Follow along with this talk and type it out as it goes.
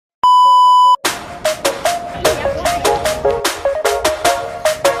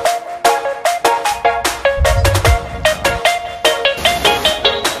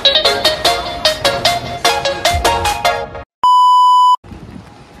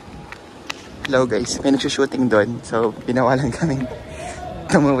Hello guys, may nagsushooting doon. So, pinawalan kami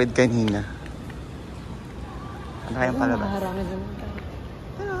tumawid kanina. Ano kayang palabas?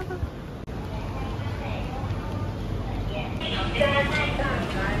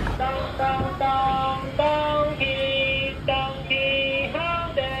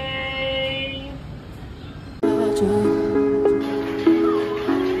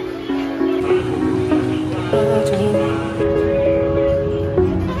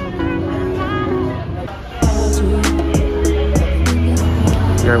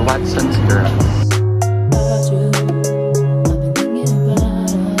 You're Watson's girls.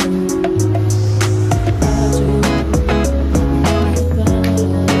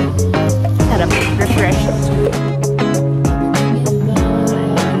 Sarap, refresh.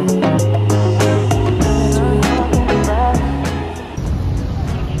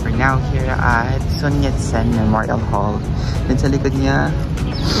 We're now here at sun-yat Memorial Hall. Then sa likod niya,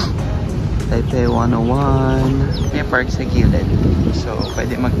 Taipei 101. May park sa gilid. So,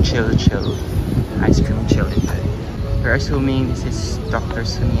 pwede mag-chill. Ice cream chill ito. We're assuming this is Dr.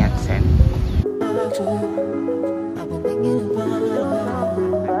 Sun Yat-sen.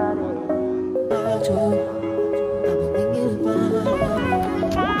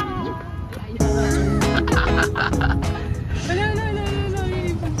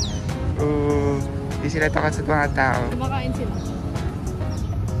 Di sila takot sa mga tao. Kumakain sila.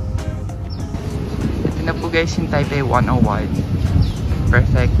 Ito na po guys yung Taipei 101.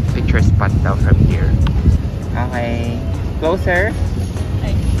 Perfect picture spot daw from here. Okay. Closer.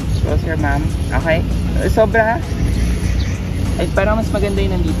 Ay. Closer, ma'am. Okay. Sobra. Ay, parang mas maganda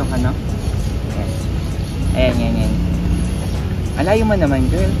yung nandito ka, no? Ayan. Alayo mo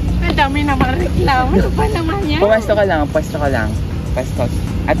naman, girl. Ang dami naman reklamo. Ano ba naman yan? Pwesto ka lang. Pwesto.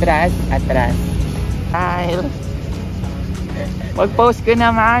 Atras. Hi. Mag-post ka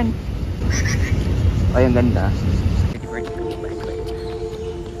naman. Ay, ang ganda.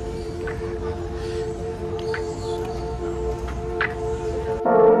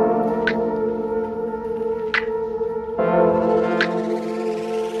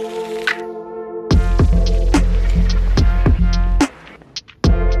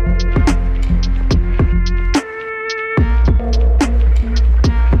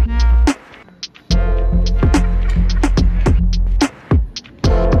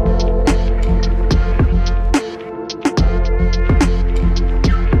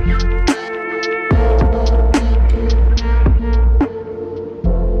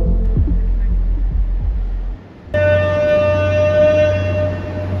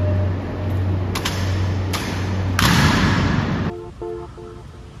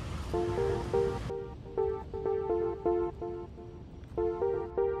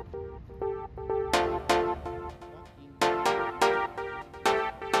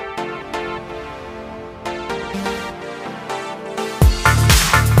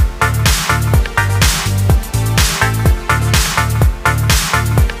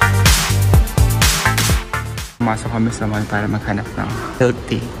 Pumasok kami sa mall para maghanap ng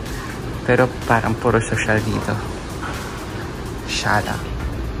healthy. Pero parang puro social dito. Shala.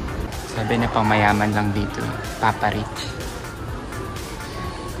 Sabi na pang mayaman lang dito. Papa rich.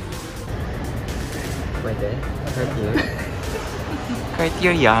 Pwede? Cartier?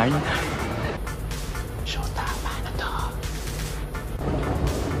 Cartier yarn. Shota, paano to?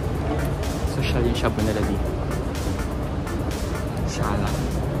 Social yung shop nila dito. Shala.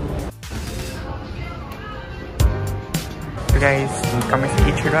 Guys, kami sa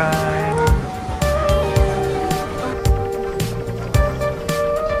ichiran.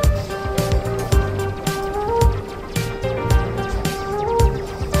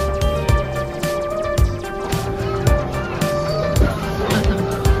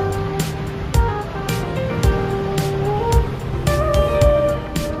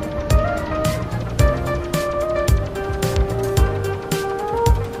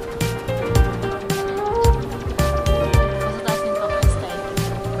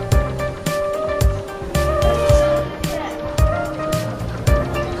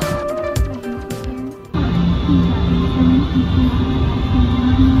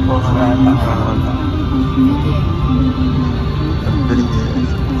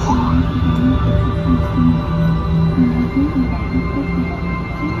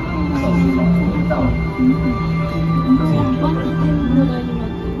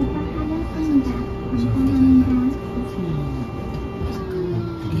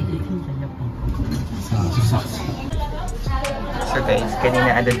 So guys,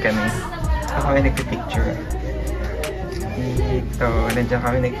 kanina andun kami. Ako kami nagpipicture. Dito, nandiyan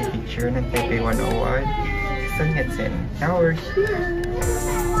kami nagpipicture ng Taipei 101. Sun-yat. Now we're here.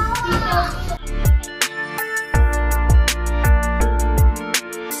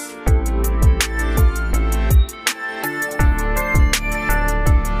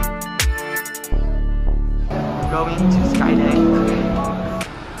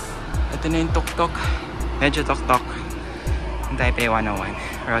 Ito na yung tuk-tuk. Medyo tuk-tuk. Yung Taipei 101.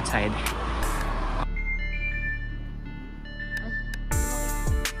 We're outside.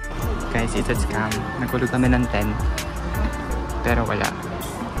 Guys, it's a scam. Nagulog kami ng 10. Pero wala.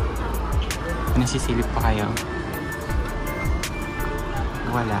 Nasisilip pa kayo.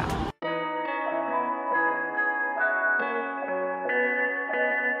 Wala.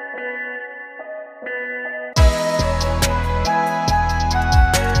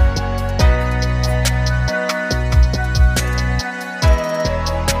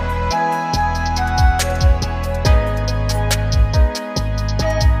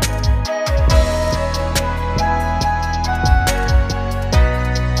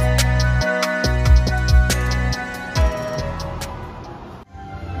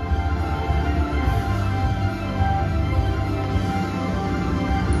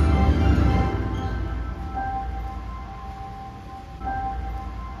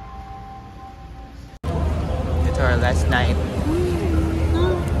 Our last night.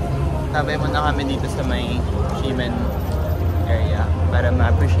 Tabay muna kami dito sa may Shimen area para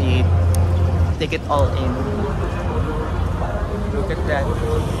ma-appreciate, take it all in. Look at that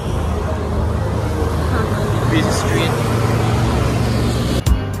busy street.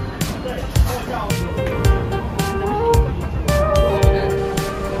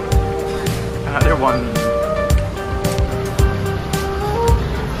 Another one.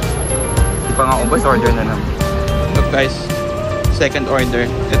 Di pa nga ubos, order na naman. Look guys, second order.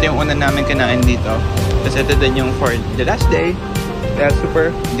 Ito yung una namin kinain dito. Tapos ito din yung for the last day. Kaya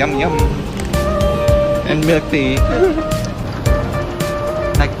super yum yum. And milk tea.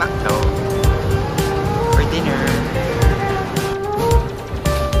 Nagpakto for dinner.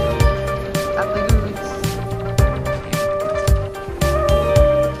 Happy goods.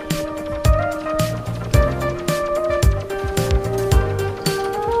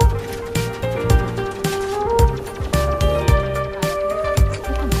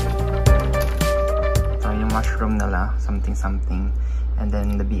 Mushroom nila, something something, and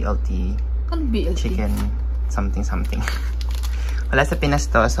then the BLT, chicken something something. Wala sa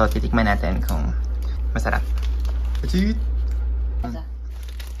Pinas to, so titikman natin kung masarap.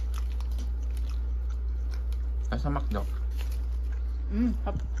 Sa McDo.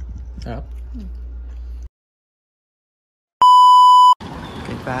 Sarap.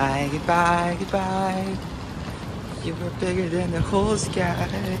 Goodbye, goodbye, goodbye. You were bigger than the whole sky.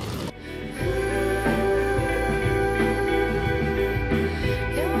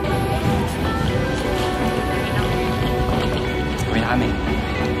 Kami.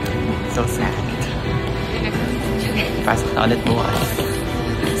 So sad. Pasok na ulit bukas.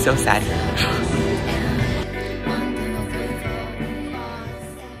 So sad.